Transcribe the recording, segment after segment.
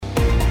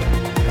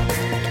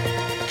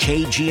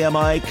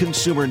KGMI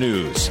Consumer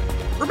News.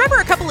 Remember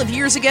a couple of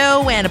years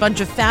ago when a bunch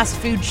of fast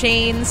food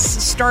chains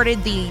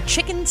started the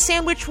chicken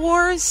sandwich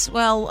wars?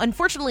 Well,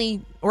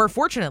 unfortunately, or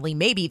fortunately,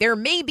 maybe, there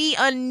may be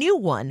a new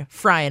one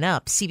frying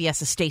up.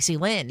 CBS's Stacey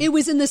Lynn. It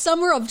was in the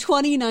summer of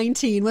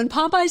 2019 when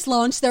Popeyes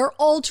launched their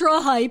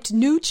ultra-hyped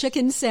new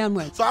chicken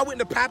sandwich. So I went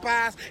to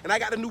Popeyes and I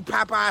got a new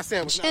Popeyes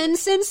sandwich. And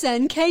since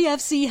then,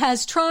 KFC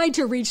has tried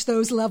to reach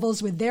those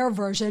levels with their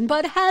version,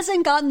 but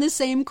hasn't gotten the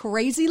same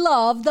crazy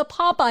love the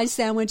Popeyes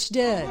sandwich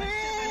did.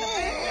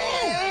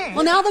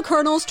 Well, now the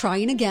Colonel's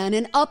trying again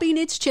and upping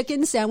its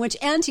chicken sandwich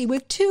ante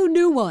with two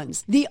new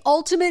ones. The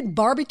Ultimate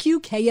Barbecue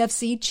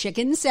KFC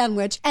Chicken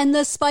Sandwich and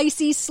the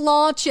Spicy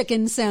Slaw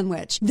Chicken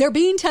Sandwich. They're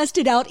being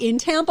tested out in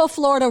Tampa,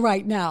 Florida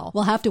right now.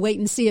 We'll have to wait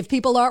and see if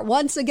people are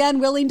once again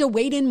willing to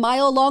wait in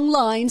mile-long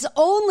lines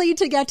only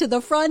to get to the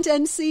front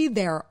and see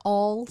they're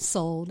all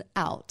sold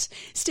out.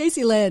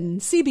 Stacey Lynn,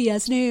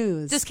 CBS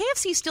News. Does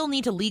KFC still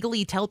need to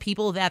legally tell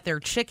people that their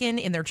chicken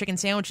in their chicken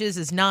sandwiches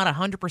is not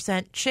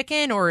 100%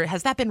 chicken, or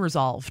has that been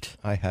resolved?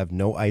 I have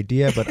no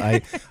idea, but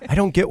I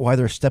don't get why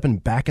they're stepping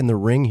back in the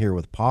ring here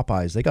with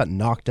Popeyes. They got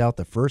knocked out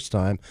the first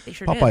time. They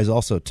sure Popeyes did.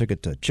 Also took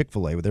it to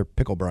Chick-fil-A with their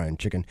pickle brine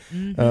chicken.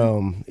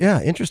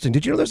 Yeah, interesting.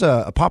 Did you know there's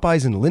a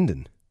Popeyes in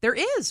Linden? There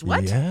is.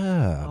 What?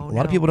 Yeah. Oh, a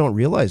lot of people don't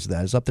realize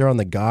that. It's up there on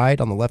the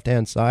guide on the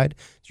left-hand side.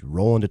 As you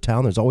roll into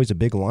town, there's always a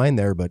big line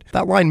there, but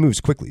that line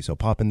moves quickly, so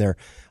pop in there.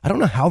 I don't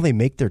know how they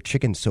make their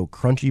chicken so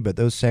crunchy, but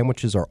those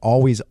sandwiches are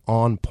always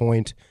on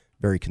point.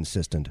 Very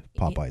consistent.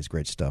 Popeyes,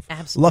 great stuff.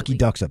 Absolutely. Lucky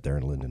Ducks up there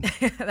in Linden.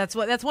 That's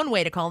one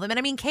way to call them. And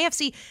I mean,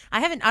 KFC,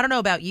 I don't know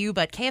about you,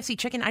 but KFC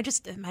chicken,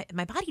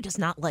 my body does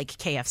not like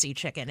KFC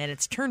chicken, and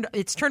it's turned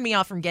me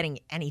off from getting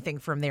anything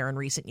from there in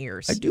recent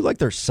years. I do like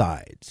their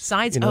sides.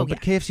 Sides, but yeah.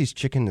 KFC's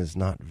chicken is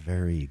not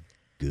very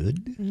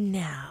good.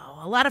 No,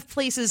 a lot of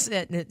places,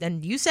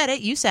 and you said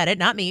it,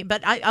 not me,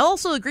 but I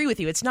also agree with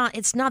you. It's not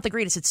the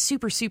greatest. It's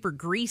super, super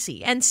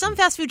greasy. And some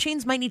fast food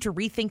chains might need to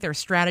rethink their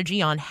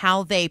strategy on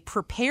how they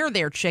prepare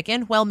their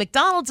chicken. Well,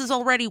 McDonald's is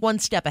already one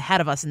step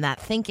ahead of us in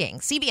that thinking.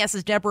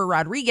 CBS's Deborah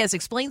Rodriguez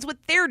explains what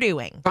they're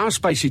doing. Our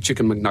spicy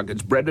chicken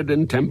McNuggets, breaded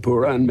in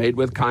tempura and made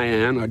with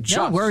cayenne, are just...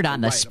 No word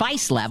on the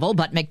spice level,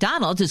 but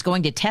McDonald's is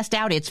going to test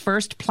out its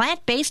first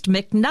plant-based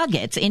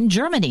McNuggets in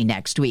Germany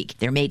next week.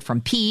 They're made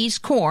from peas,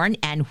 corn,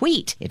 and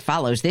wheat. It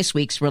follows this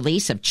week's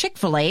release of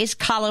Chick-fil-A's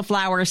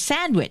cauliflower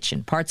sandwich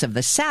in parts of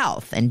the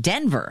South and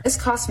Denver. This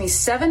cost me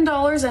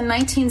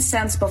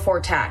 $7.19 before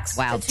tax.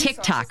 While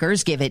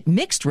TikTokers give it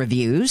mixed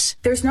reviews.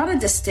 There's not a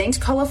distinct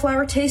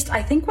cauliflower taste.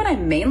 I think what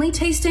I'm mainly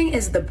tasting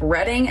is the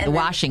breading. And the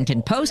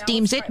Washington Post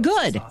deems it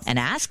good and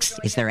asks,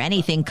 is there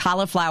anything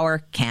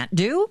cauliflower can't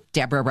do?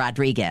 Deborah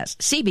Rodriguez,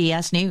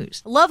 CBS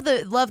News. Love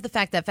the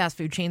fact that fast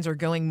food chains are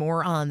going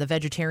more on the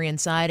vegetarian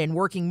side and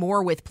working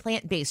more with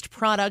plant-based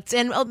products.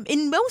 And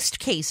in most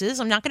cases,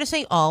 I'm not going to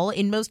say all,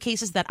 in most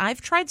cases that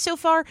I've tried so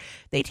far,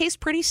 they taste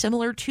pretty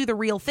similar to the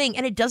real thing.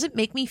 And it doesn't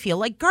make me feel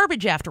like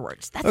garbage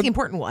afterwards. That's the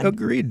important one.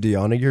 Agreed,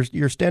 Deanna.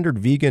 Your standard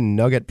vegan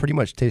nugget pretty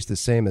much tastes the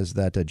same as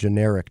that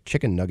generic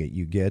chicken nugget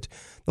you get.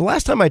 The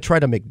last time I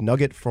tried a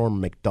McNugget from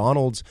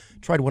McDonald's,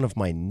 tried one of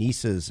my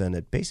nieces, and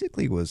it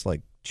basically was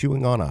like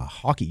chewing on a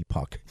hockey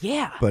puck.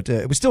 Yeah. But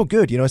it was still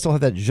good. I still had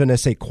that je ne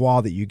sais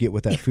quoi that you get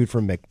with that food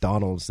from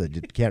McDonald's that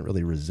you can't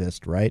really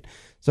resist, right?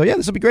 So, yeah,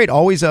 this will be great.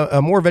 Always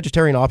more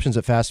vegetarian options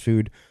at fast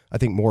food. I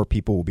think more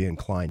people will be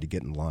inclined to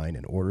get in line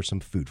and order some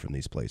food from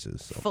these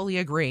places. So. Fully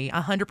agree.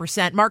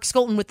 100%. Mark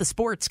Skolton with the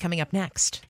sports coming up next.